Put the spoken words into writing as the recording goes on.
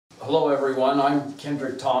Hello everyone, I'm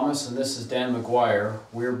Kendrick Thomas and this is Dan McGuire.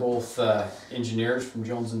 We're both engineers from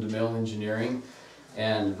Jones DeMille Engineering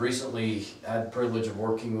and recently had the privilege of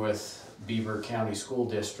working with Beaver County School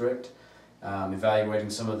District, evaluating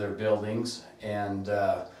some of their buildings, and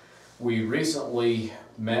we recently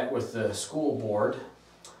met with the school board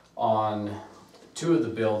on two of the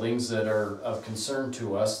buildings that are of concern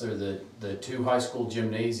to us. They're the two high school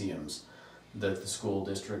gymnasiums that the school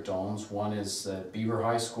district owns. One is at Beaver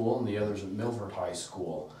High School and the other is at Milford High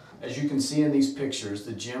School. As you can see in these pictures,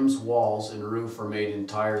 the gym's walls and roof are made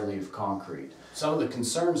entirely of concrete. Some of the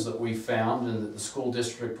concerns that we found and that the school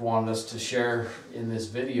district wanted us to share in this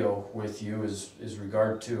video with you is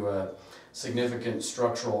regard to a significant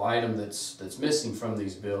structural item that's missing from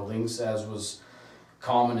these buildings, as was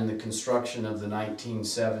common in the construction of the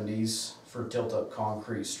 1970s for tilt-up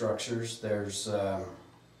concrete structures.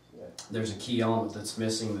 There's a key element that's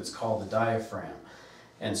missing that's called the diaphragm.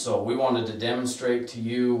 And so we wanted to demonstrate to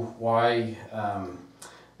you why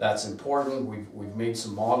that's important. We've made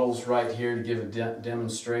some models right here to give a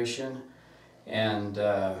demonstration. And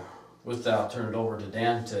with that, I'll turn it over to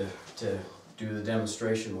Dan to do the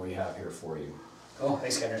demonstration we have here for you. Oh,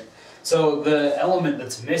 thanks, Kendrick. So the element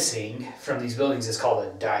that's missing from these buildings is called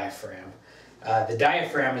a diaphragm. The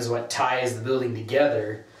diaphragm is what ties the building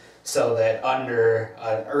together so that under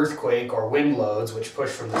an earthquake or wind loads, which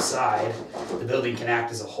push from the side, the building can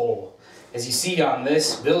act as a whole. As you see on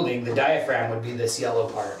this building, the diaphragm would be this yellow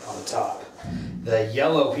part on the top. The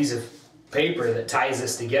yellow piece of paper that ties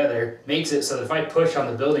this together makes it so that if I push on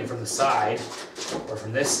the building from the side, or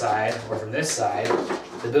from this side, or from this side,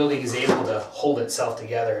 the building is able to hold itself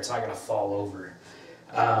together. It's not going to fall over.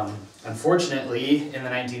 Unfortunately, in the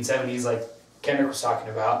 1970s, like Kendrick was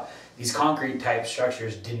talking about, these concrete type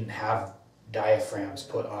structures didn't have diaphragms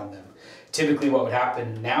put on them. Typically what would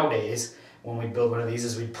happen nowadays when we build one of these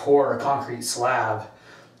is we'd pour a concrete slab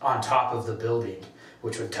on top of the building,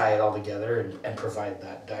 which would tie it all together and provide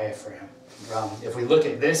that diaphragm. If we look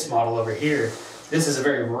at this model over here, this is a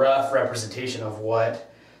very rough representation of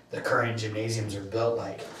what the current gymnasiums are built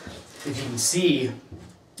like. If you can see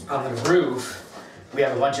on the roof, we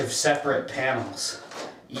have a bunch of separate panels,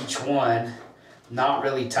 each one not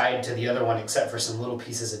really tied to the other one except for some little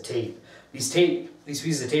pieces of tape. These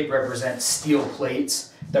pieces of tape represent steel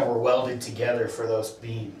plates that were welded together for those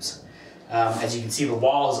beams. As you can see, the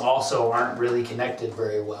walls also aren't really connected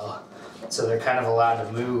very well, so they're kind of allowed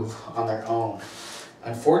to move on their own.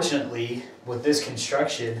 Unfortunately, with this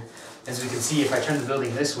construction, as we can see, if I turn the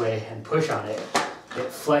building this way and push on it, it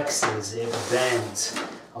flexes, it bends.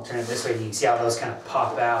 I'll turn it this way and you can see how those kind of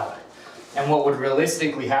pop out. And what would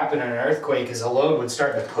realistically happen in an earthquake is a load would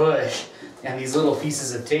start to push, and these little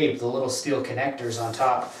pieces of tape, the little steel connectors on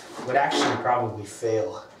top, would actually probably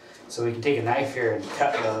fail. So we can take a knife here and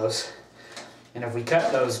cut those. And if we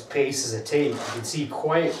cut those pieces of tape, you can see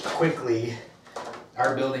quite quickly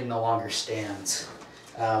our building no longer stands.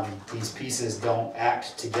 These pieces don't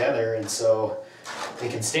act together, and so they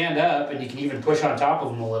can stand up and you can even push on top of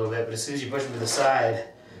them a little bit, but as soon as you push them to the side,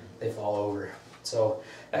 they fall over. So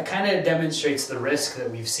that kind of demonstrates the risk that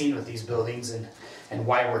we've seen with these buildings and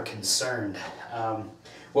why we're concerned.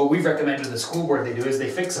 What we've recommended to the school board they do is they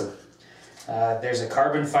fix them. There's a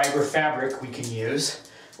carbon fiber fabric we can use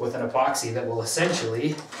with an epoxy that will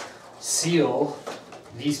essentially seal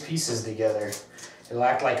these pieces together. It'll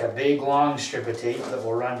act like a big long strip of tape that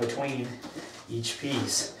will run between each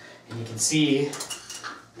piece. And you can see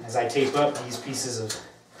as I tape up these pieces of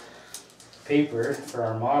paper for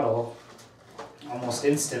our model, almost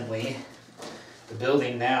instantly the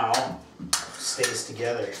building now stays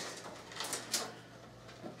together.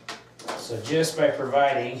 So just by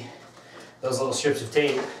providing those little strips of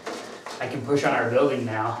tape, I can push on our building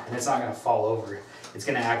now and it's not going to fall over. It's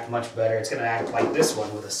going to act much better. It's going to act like this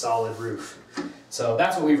one with a solid roof. So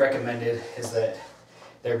that's what we recommended, is that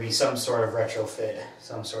there be some sort of retrofit,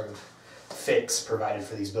 some sort of fix provided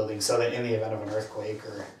for these buildings so that in the event of an earthquake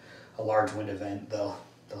or a large wind event, they'll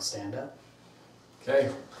stand up.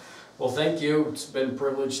 Okay, well thank you. It's been a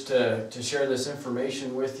privilege to share this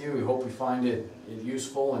information with you. We hope you find it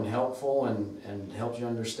useful and helpful and helps you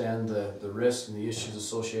understand the risks and the issues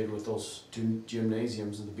associated with those two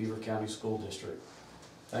gymnasiums in the Beaver County School District.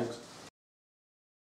 Thanks.